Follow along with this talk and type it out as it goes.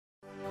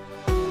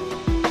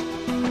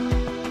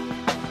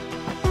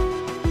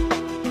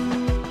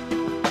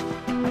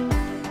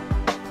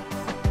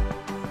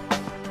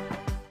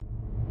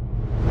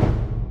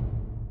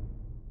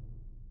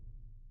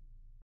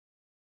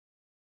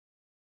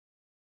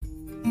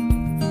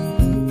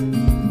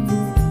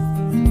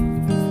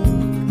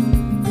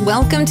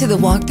Welcome to the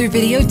walkthrough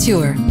video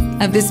tour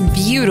of this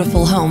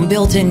beautiful home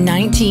built in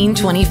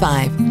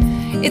 1925.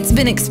 It's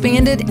been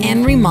expanded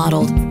and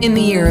remodeled in the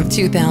year of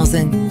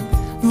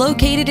 2000.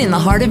 Located in the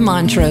heart of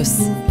Montrose,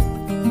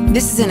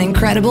 this is an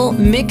incredible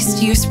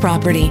mixed-use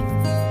property,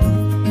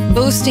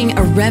 boasting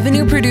a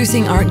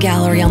revenue-producing art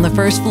gallery on the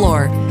first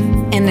floor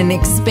and an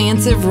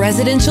expansive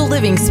residential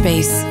living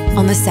space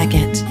on the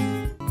second.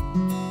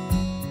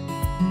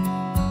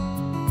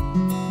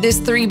 This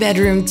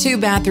 3-bedroom,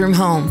 2-bathroom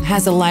home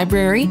has a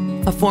library,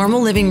 a formal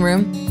living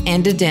room,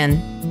 and a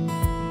den.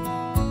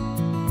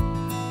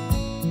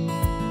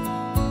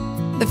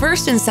 The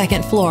first and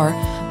second floor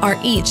are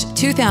each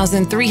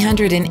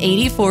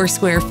 2,384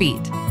 square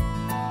feet,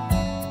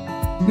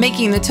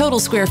 making the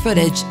total square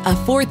footage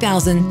of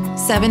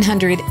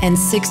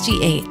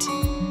 4,768.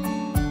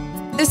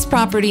 This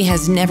property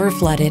has never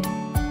flooded.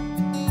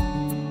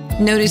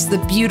 Notice the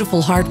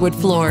beautiful hardwood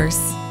floors.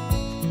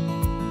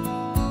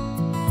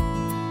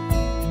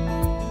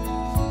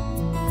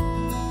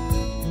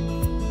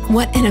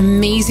 What an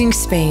amazing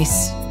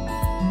space!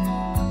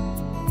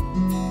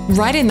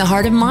 Right in the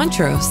heart of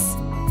Montrose.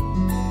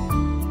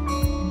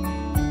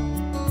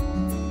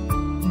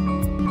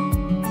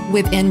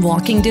 Within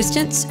walking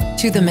distance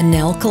to the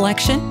Manel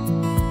Collection,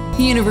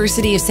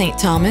 University of St.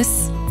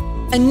 Thomas,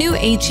 a new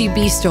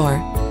H-E-B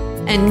store,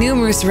 and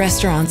numerous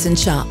restaurants and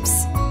shops.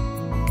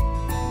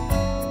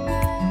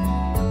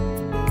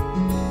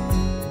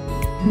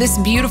 This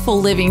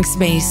beautiful living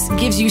space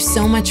gives you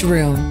so much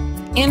room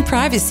and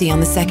privacy on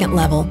the second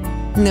level.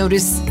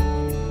 Notice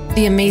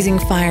the amazing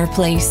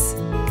fireplace,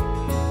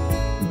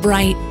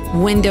 bright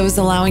windows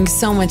allowing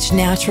so much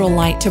natural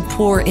light to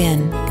pour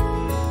in,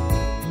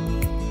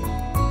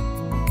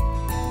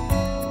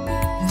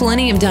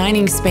 plenty of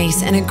dining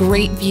space and a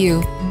great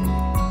view,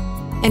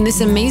 and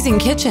this amazing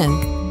kitchen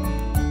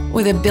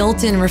with a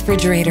built-in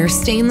refrigerator,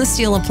 stainless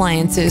steel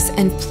appliances,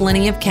 and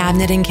plenty of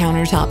cabinet and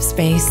countertop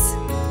space.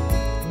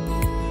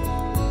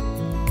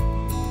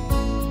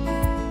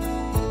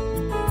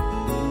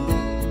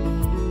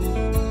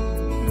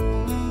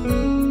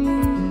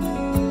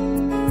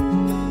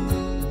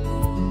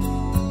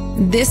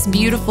 This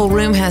beautiful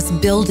room has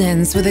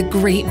built-ins with a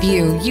great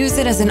view. Use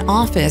it as an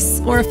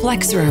office or a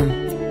flex room.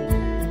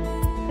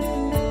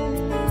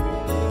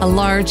 A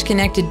large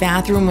connected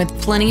bathroom with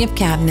plenty of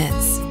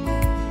cabinets.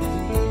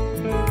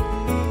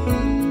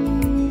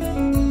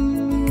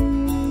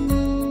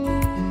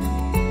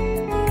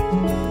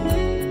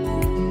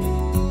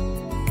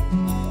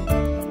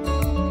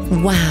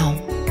 Wow,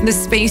 the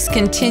space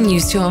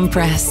continues to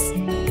impress.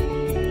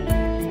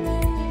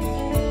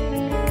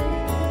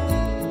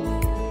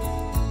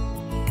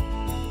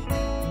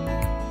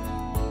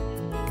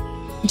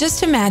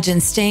 Just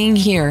imagine staying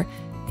here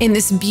in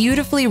this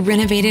beautifully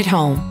renovated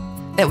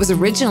home that was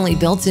originally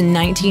built in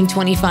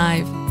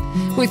 1925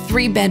 with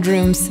 3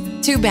 bedrooms,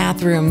 2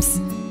 bathrooms,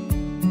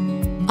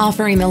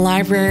 offering the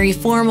library,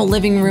 formal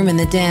living room, and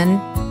the den.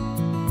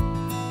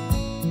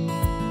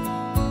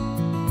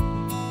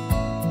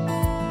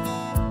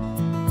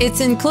 It's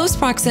in close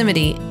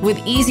proximity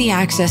with easy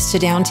access to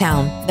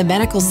downtown, the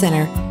medical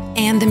center,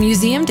 and the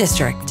museum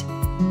district.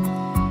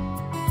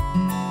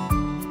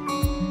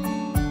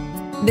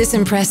 This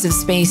impressive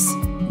space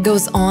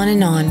goes on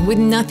and on with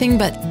nothing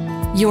but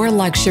your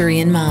luxury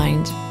in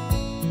mind.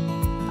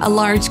 A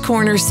large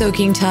corner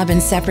soaking tub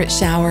and separate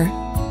shower,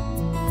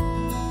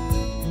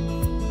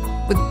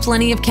 with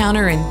plenty of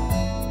counter and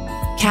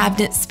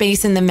cabinet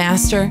space in the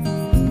master.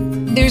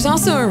 There's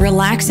also a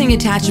relaxing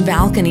attached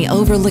balcony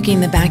overlooking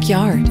the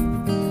backyard.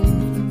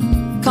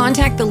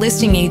 Contact the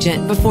listing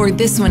agent before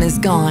this one is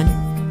gone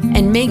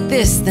and make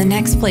this the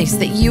next place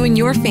that you and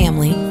your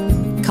family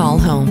call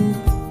home.